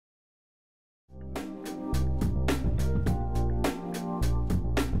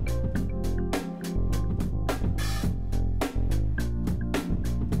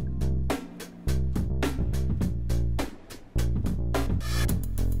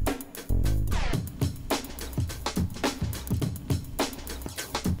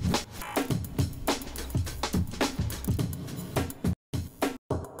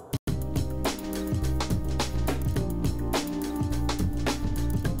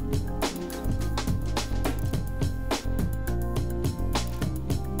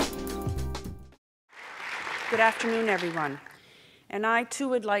Good afternoon, everyone. And I, too,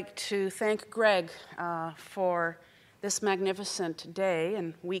 would like to thank Greg for this magnificent day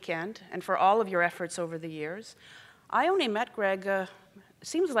and weekend, and for all of your efforts over the years. I only met Greg, it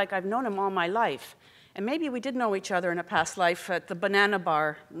seems like I've known him all my life. And maybe we did know each other in a past life at the banana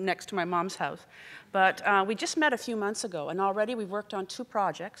bar next to my mom's house. But we just met a few months ago, and already we've worked on 2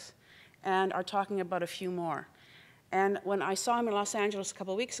 projects and are talking about a few more. And when I saw him in Los Angeles a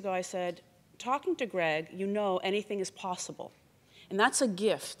couple of weeks ago, I said, talking to Greg, you know anything is possible. And that's a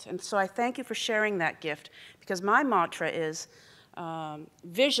gift. And so I thank you for sharing that gift, because my mantra is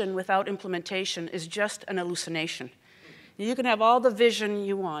vision without implementation is just an hallucination. You can have all the vision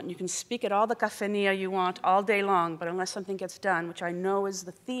you want. You can speak at all the cafeteria you want all day long, but unless something gets done, which I know is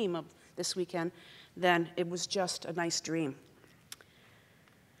the theme of this weekend, then it was just a nice dream.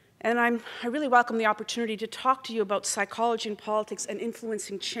 And I really welcome the opportunity to talk to you about psychology and politics and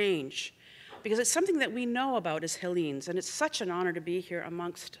influencing change, because it's something that we know about as Hellenes, and it's such an honor to be here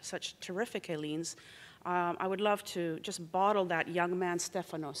amongst such terrific Hellenes. I would love to just bottle that young man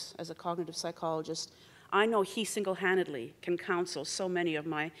Stefanos as a cognitive psychologist. I know he single-handedly can counsel so many of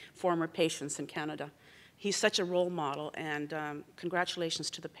my former patients in Canada. He's such a role model, and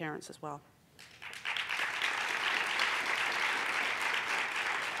congratulations to the parents as well.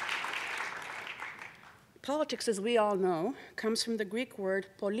 Politics, as we all know, comes from the Greek word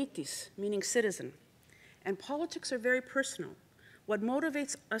politis, meaning citizen. And politics are very personal. What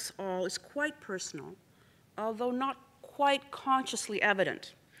motivates us all is quite personal, although not quite consciously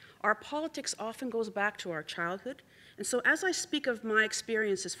evident. Our politics often goes back to our childhood. And so as I speak of my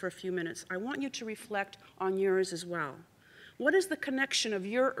experiences for a few minutes, I want you to reflect on yours as well. What is the connection of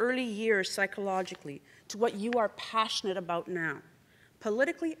your early years psychologically to what you are passionate about now,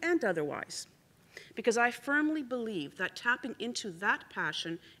 politically and otherwise? Because I firmly believe that tapping into that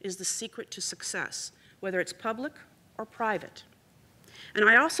passion is the secret to success, whether it's public or private. And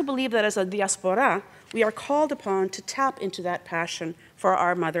I also believe that as a diaspora, we are called upon to tap into that passion for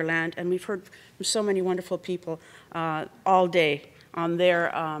our motherland, and we've heard from so many wonderful people all day on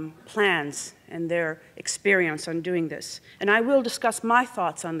their plans and their experience on doing this. And I will discuss my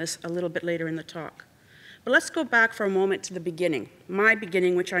thoughts on this a little bit later in the talk. But let's go back for a moment to the beginning, my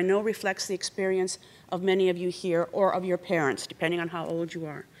beginning, which I know reflects the experience of many of you here or of your parents, depending on how old you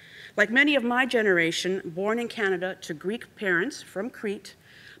are. Like many of my generation, born in Canada to Greek parents from Crete,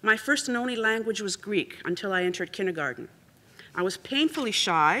 my first and only language was Greek until I entered kindergarten. I was painfully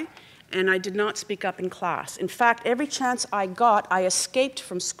shy, and I did not speak up in class. In fact, every chance I got, I escaped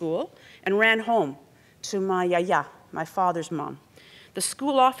from school and ran home to my yaya, my father's mom. The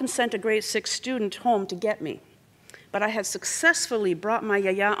school often sent a grade 6 student home to get me. But I had successfully brought my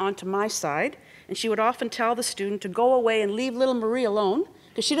yaya onto my side, and she would often tell the student to go away and leave little Marie alone,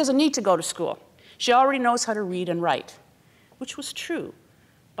 because she doesn't need to go to school. She already knows how to read and write, which was true.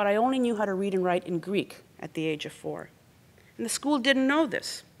 But I only knew how to read and write in Greek at the age of 4. And the school didn't know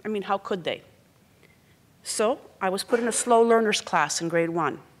this. I mean, how could they? So I was put in a slow learners class in grade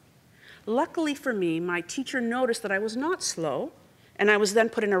 1. Luckily for me, my teacher noticed that I was not slow, and I was then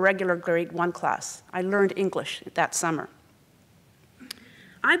put in a regular grade 1 class. I learned English that summer.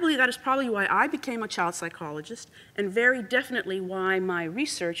 I believe that is probably why I became a child psychologist, and very definitely why my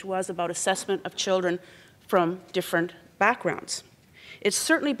research was about assessment of children from different backgrounds. It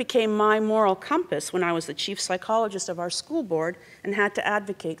certainly became my moral compass when I was the chief psychologist of our school board and had to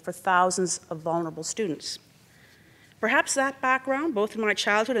advocate for thousands of vulnerable students. Perhaps that background, both in my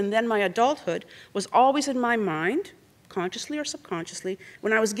childhood and then my adulthood, was always in my mind, consciously or subconsciously,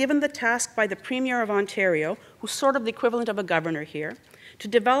 when I was given the task by the Premier of Ontario, who's sort of the equivalent of a governor here, to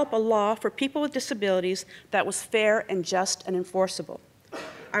develop a law for people with disabilities that was fair and just and enforceable.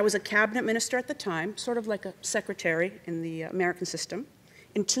 I was a cabinet minister at the time, sort of like a secretary in the American system,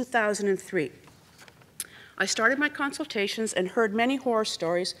 in 2003. I started my consultations and heard many horror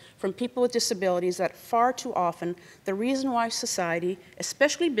stories from people with disabilities that far too often the reason why society,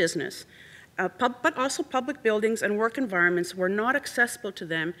 especially business, but also public buildings and work environments were not accessible to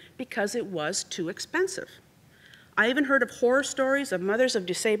them because it was too expensive. I even heard of horror stories of mothers of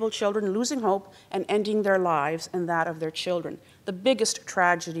disabled children losing hope and ending their lives and that of their children, the biggest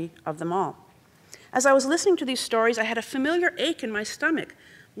tragedy of them all. As I was listening to these stories, I had a familiar ache in my stomach.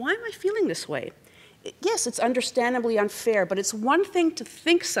 Why am I feeling this way? Yes, it's understandably unfair, but it's one thing to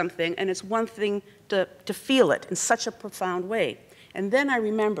think something and it's one thing to feel it in such a profound way. And then I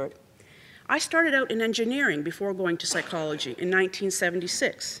remembered. I started out in engineering before going to psychology in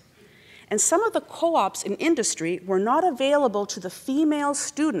 1976. And some of the co-ops in industry were not available to the female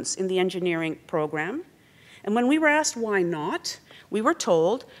students in the engineering program. And when we were asked why not, we were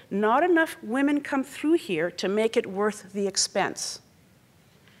told not enough women come through here to make it worth the expense.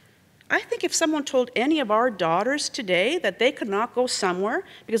 I think if someone told any of our daughters today that they could not go somewhere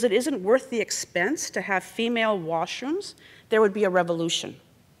because it isn't worth the expense to have female washrooms, there would be a revolution.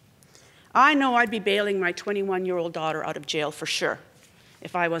 I know I'd be bailing my 21-year-old daughter out of jail for sure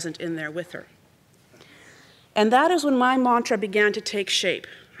if I wasn't in there with her. And that is when my mantra began to take shape.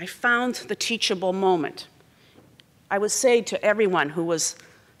 I found the teachable moment. I would say to everyone who was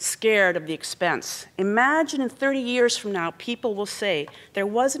scared of the expense, imagine in 30 years from now, people will say, there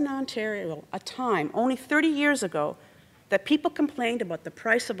was in Ontario a time, only 30 years ago, that people complained about the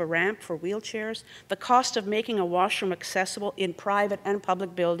price of a ramp for wheelchairs, the cost of making a washroom accessible in private and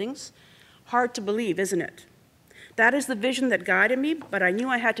public buildings. Hard to believe, isn't it? That is the vision that guided me, but I knew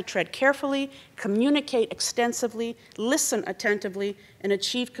I had to tread carefully, communicate extensively, listen attentively, and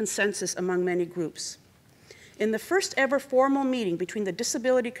achieve consensus among many groups. In the first ever formal meeting between the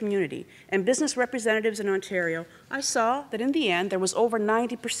disability community and business representatives in Ontario, I saw that in the end there was over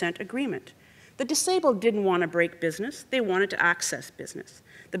 90% agreement. The disabled didn't want to break business, they wanted to access business.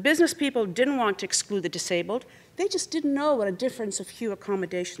 The business people didn't want to exclude the disabled, they just didn't know what a difference a few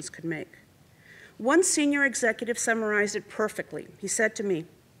accommodations could make. One senior executive summarized it perfectly. He said to me,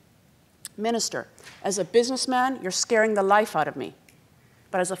 "Minister, as a businessman, you're scaring the life out of me.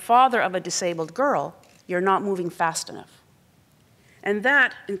 But as a father of a disabled girl, you're not moving fast enough." And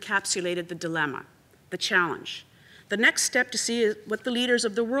that encapsulated the dilemma, the challenge. The next step to see is what the leaders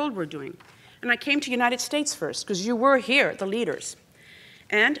of the world were doing. And I came to the United States first, because you were here, the leaders.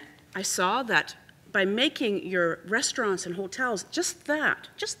 And I saw that by making your restaurants and hotels just that,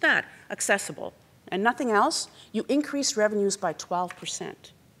 accessible, and nothing else, you increase revenues by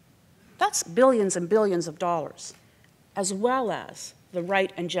 12%. That's billions and billions of dollars, as well as the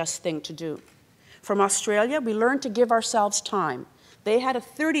right and just thing to do. From Australia, we learned to give ourselves time. They had a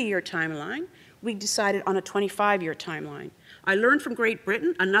 30-year timeline. We decided on a 25-year timeline. I learned from Great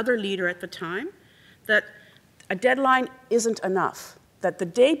Britain, another leader at the time, that a deadline isn't enough. That the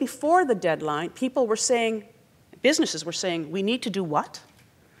day before the deadline, people were saying, businesses were saying, we need to do what?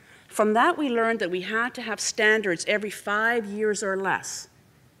 From that, we learned that we had to have standards every 5 years or less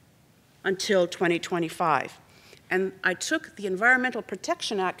until 2025. And I took the Environmental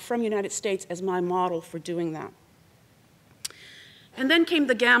Protection Act from the United States as my model for doing that. And then came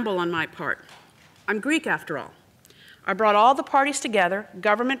the gamble on my part. I'm Greek, after all. I brought all the parties together,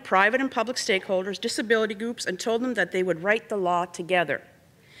 government, private, and public stakeholders, disability groups, and told them that they would write the law together.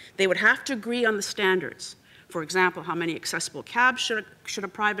 They would have to agree on the standards. For example, how many accessible cabs should a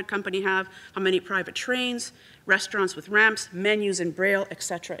private company have, how many private trains, restaurants with ramps, menus in Braille, et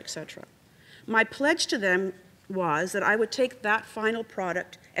cetera, et cetera. My pledge to them was that I would take that final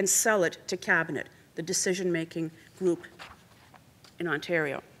product and sell it to Cabinet, the decision-making group in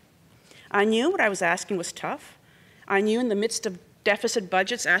Ontario. I knew what I was asking was tough. I knew in the midst of deficit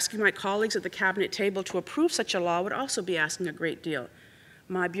budgets, asking my colleagues at the Cabinet table to approve such a law would also be asking a great deal.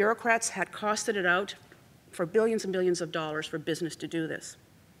 My bureaucrats had costed it out for billions and billions of dollars for business to do this.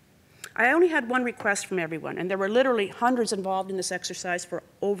 I only had one request from everyone, and there were literally hundreds involved in this exercise for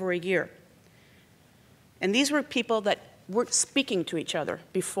over a year. And these were people that weren't speaking to each other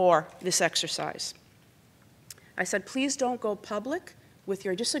before this exercise. I said, please don't go public with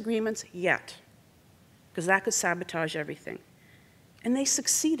your disagreements yet, because that could sabotage everything. And they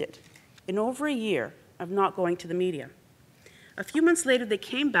succeeded in over a year of not going to the media. A few months later, they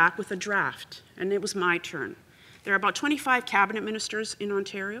came back with a draft, and it was my turn. There are about 25 cabinet ministers in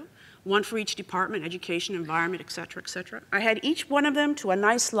Ontario, one for each department, education, environment, et cetera, et cetera. I had each one of them to a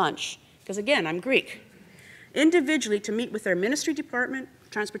nice lunch, because again, I'm Greek, individually to meet with their ministry department,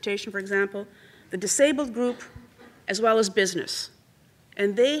 transportation, for example, the disabled group, as well as business.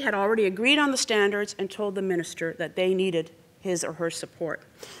 And they had already agreed on the standards and told the minister that they needed his or her support.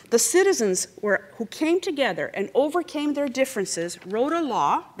 The citizens who came together and overcame their differences wrote a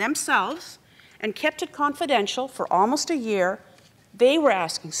law themselves and kept it confidential for almost a year. They were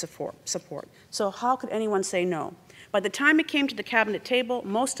asking support. So how could anyone say no? By the time it came to the cabinet table,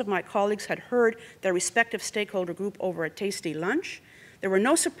 most of my colleagues had heard their respective stakeholder group over a tasty lunch. There were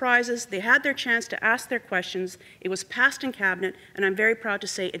no surprises. They had their chance to ask their questions. It was passed in cabinet, and I'm very proud to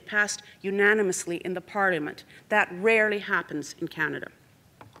say it passed unanimously in the parliament. That rarely happens in Canada.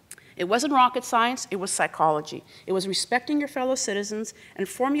 It wasn't rocket science, it was psychology. It was respecting your fellow citizens and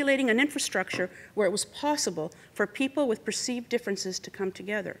formulating an infrastructure where it was possible for people with perceived differences to come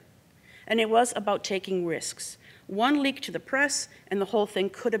together. And it was about taking risks. One leak to the press, and the whole thing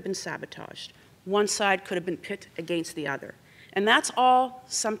could have been sabotaged. One side could have been pit against the other. And that's all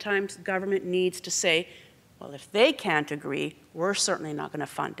sometimes government needs to say, Well, if they can't agree, we're certainly not going to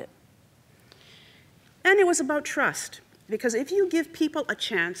fund it. And it was about trust, because if you give people a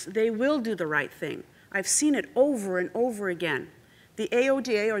chance, they will do the right thing. I've seen it over and over again. The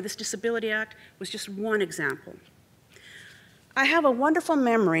AODA, or this Disability Act, was just one example. I have a wonderful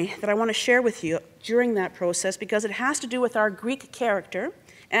memory that I want to share with you during that process because it has to do with our Greek character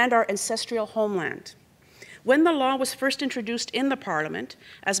and our ancestral homeland. When the law was first introduced in the Parliament,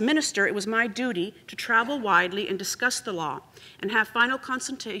 as minister, it was my duty to travel widely and discuss the law and have final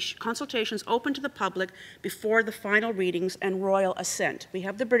consultations open to the public before the final readings and royal assent. We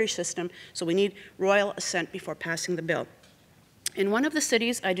have the British system, so we need royal assent before passing the bill. In one of the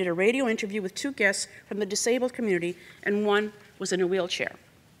cities, I did a radio interview with 2 guests from the disabled community, and one was in a wheelchair.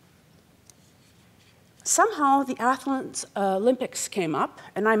 Somehow, the Athens Olympics came up,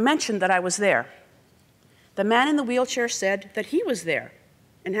 and I mentioned that I was there. The man in the wheelchair said that he was there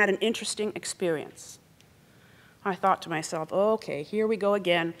and had an interesting experience. I thought to myself, okay, here we go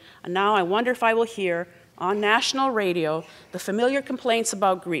again, and now I wonder if I will hear on national radio the familiar complaints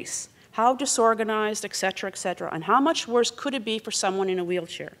about Greece, how disorganized, et cetera, and how much worse could it be for someone in a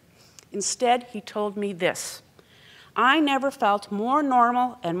wheelchair. Instead, he told me this: I never felt more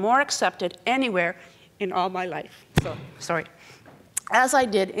normal and more accepted anywhere in all my life, as I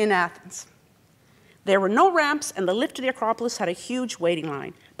did in Athens. There were no ramps, and the lift to the Acropolis had a huge waiting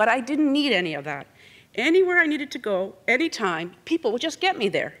line, but I didn't need any of that. Anywhere I needed to go, anytime, people would just get me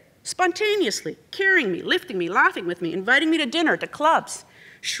there, spontaneously, carrying me, lifting me, laughing with me, inviting me to dinner, to clubs,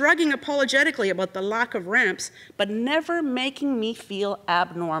 shrugging apologetically about the lack of ramps, but never making me feel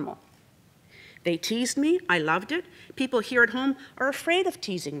abnormal. They teased me, I loved it. People here at home are afraid of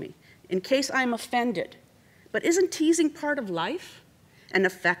teasing me, in case I'm offended. But isn't teasing part of life? And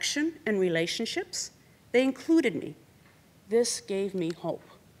affection and relationships? They included me. This gave me hope.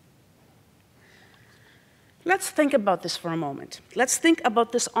 Let's think about this for a moment. Let's think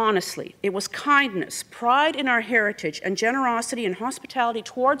about this honestly. It was kindness, pride in our heritage, and generosity and hospitality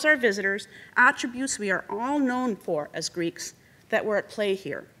towards our visitors, attributes we are all known for as Greeks, that were at play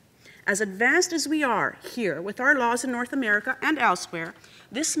here. As advanced as we are here with our laws in North America and elsewhere,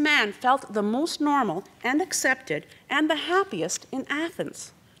 this man felt the most normal and accepted and the happiest in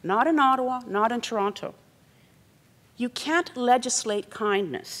Athens, not in Ottawa, not in Toronto. You can't legislate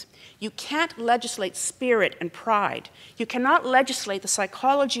kindness. You can't legislate spirit and pride. You cannot legislate the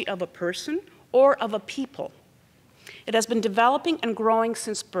psychology of a person or of a people. It has been developing and growing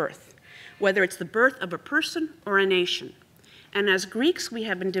since birth, whether it's the birth of a person or a nation. And as Greeks, we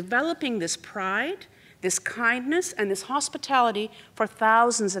have been developing this pride, this kindness, and this hospitality for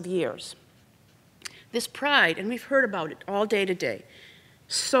thousands of years. This pride, and we've heard about it all day today,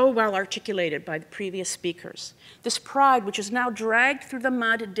 so well articulated by the previous speakers. This pride, which is now dragged through the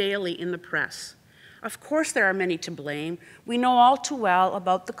mud daily in the press. Of course, there are many to blame. We know all too well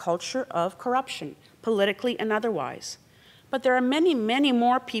about the culture of corruption, politically and otherwise. But there are many, many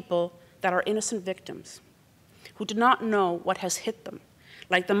more people that are innocent victims, who do not know what has hit them.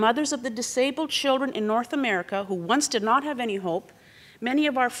 Like the mothers of the disabled children in North America who once did not have any hope, many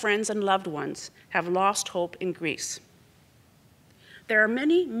of our friends and loved ones have lost hope in Greece. There are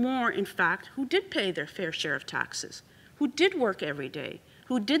many more, in fact, who did pay their fair share of taxes, who did work every day,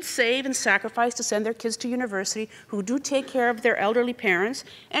 who did save and sacrifice to send their kids to university, who do take care of their elderly parents,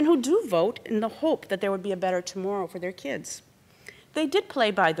 and who do vote in the hope that there would be a better tomorrow for their kids. They did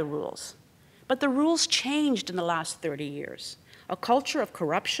play by the rules. But the rules changed in the last 30 years. A culture of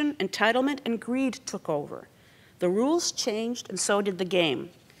corruption, entitlement, and greed took over. The rules changed, and so did the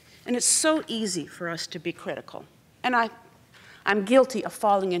game. And it's so easy for us to be critical. And I'm guilty of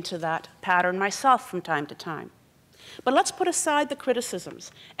falling into that pattern myself from time to time. But let's put aside the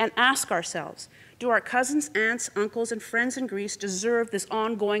criticisms and ask ourselves, do our cousins, aunts, uncles, and friends in Greece deserve this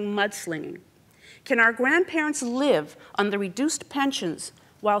ongoing mudslinging? Can our grandparents live on the reduced pensions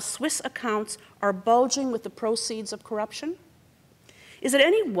while Swiss accounts are bulging with the proceeds of corruption? Is it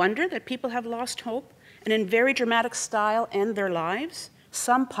any wonder that people have lost hope and in very dramatic style end their lives,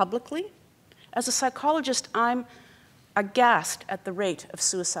 some publicly? As a psychologist, I'm aghast at the rate of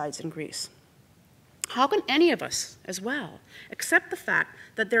suicides in Greece. How can any of us, as well, accept the fact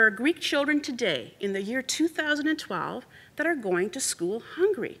that there are Greek children today, in the year 2012, that are going to school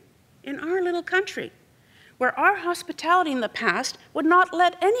hungry in our little country, where our hospitality in the past would not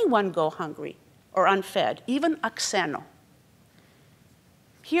let anyone go hungry or unfed, even a xeno?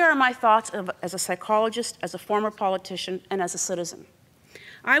 Here are my thoughts as a psychologist, as a former politician, and as a citizen.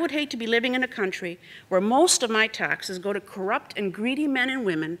 I would hate to be living in a country where most of my taxes go to corrupt and greedy men and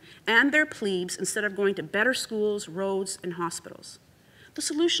women and their plebes instead of going to better schools, roads, and hospitals. The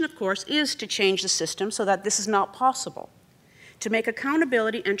solution, of course, is to change the system so that this is not possible, to make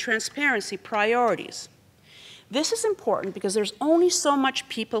accountability and transparency priorities. This is important because there's only so much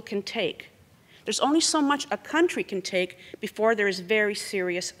people can take. There's only so much a country can take before there is very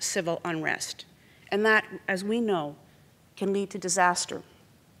serious civil unrest. And that, as we know, can lead to disaster.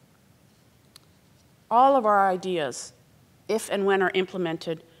 All of our ideas, if and when are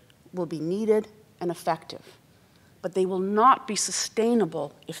implemented, will be needed and effective. But they will not be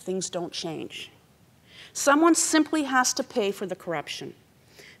sustainable if things don't change. Someone simply has to pay for the corruption.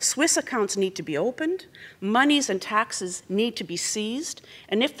 Swiss accounts need to be opened, monies and taxes need to be seized,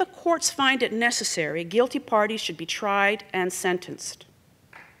 and if the courts find it necessary, guilty parties should be tried and sentenced.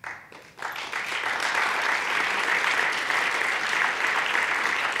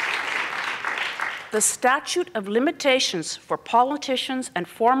 The statute of limitations for politicians and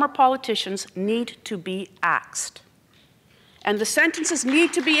former politicians need to be axed. And the sentences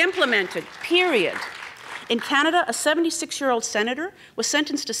need to be implemented, period. In Canada, a 76-year-old senator was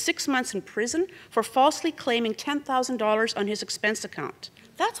sentenced to 6 months in prison for falsely claiming $10,000 on his expense account.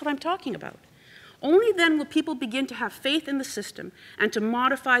 That's what I'm talking about. Only then will people begin to have faith in the system and to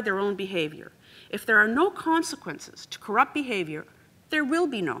modify their own behavior. If there are no consequences to corrupt behavior, there will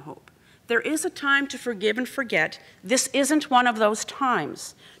be no hope. There is a time to forgive and forget. This isn't one of those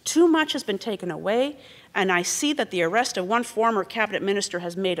times. Too much has been taken away, and I see that the arrest of one former cabinet minister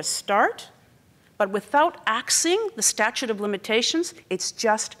has made a start. But without axing the statute of limitations, it's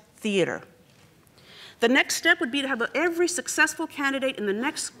just theater. The next step would be to have every successful candidate in the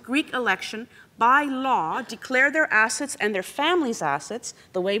next Greek election, by law, declare their assets and their families' assets,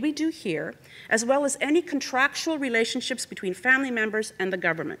 the way we do here, as well as any contractual relationships between family members and the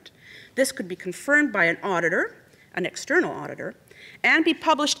government. This could be confirmed by an auditor, an external auditor, and be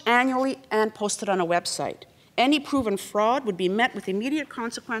published annually and posted on a website. Any proven fraud would be met with immediate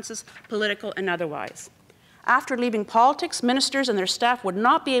consequences, political and otherwise. After leaving politics, ministers and their staff would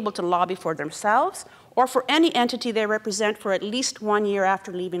not be able to lobby for themselves or for any entity they represent for at least 1 year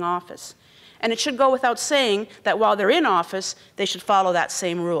after leaving office. And it should go without saying that while they're in office, they should follow that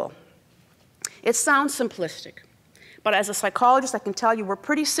same rule. It sounds simplistic, but as a psychologist, I can tell you we're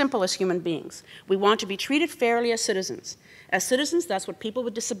pretty simple as human beings. We want to be treated fairly as citizens. As citizens, that's what people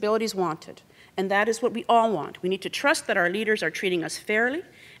with disabilities wanted. And that is what we all want. We need to trust that our leaders are treating us fairly.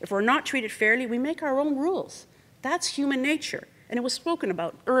 If we're not treated fairly, we make our own rules. That's human nature, and it was spoken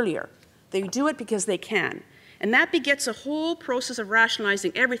about earlier. They do it because they can. And that begets a whole process of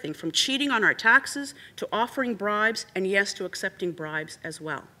rationalizing everything from cheating on our taxes to offering bribes, and yes, to accepting bribes as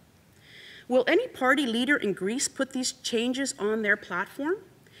well. Will any party leader in Greece put these changes on their platform?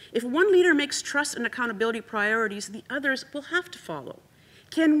 If one leader makes trust and accountability priorities, the others will have to follow.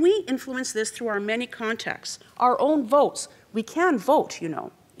 Can we influence this through our many contacts, our own votes? We can vote, you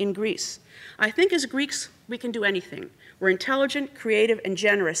know, in Greece. I think as Greeks, we can do anything. We're intelligent, creative, and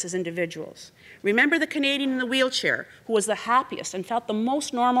generous as individuals. Remember the Canadian in the wheelchair who was the happiest and felt the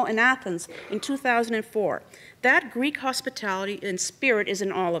most normal in Athens in 2004. That Greek hospitality and spirit is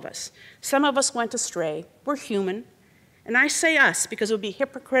in all of us. Some of us went astray. We're human. And I say us because it would be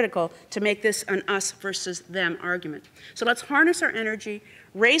hypocritical to make this an us versus them argument. So let's harness our energy,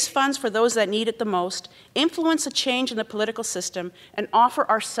 raise funds for those that need it the most, influence a change in the political system, and offer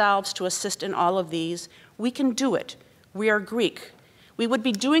ourselves to assist in all of these. We can do it. We are Greek. We would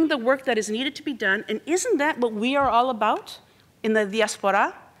be doing the work that is needed to be done, and isn't that what we are all about in the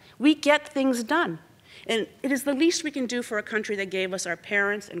diaspora? We get things done. And it is the least we can do for a country that gave us our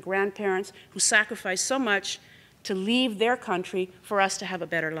parents and grandparents who sacrificed so much to leave their country for us to have a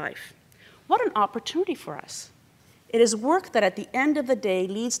better life. What an opportunity for us. It is work that at the end of the day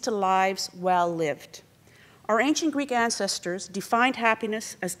leads to lives well lived. Our ancient Greek ancestors defined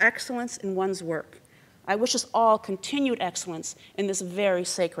happiness as excellence in one's work. I wish us all continued excellence in this very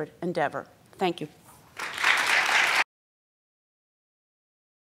sacred endeavor. Thank you.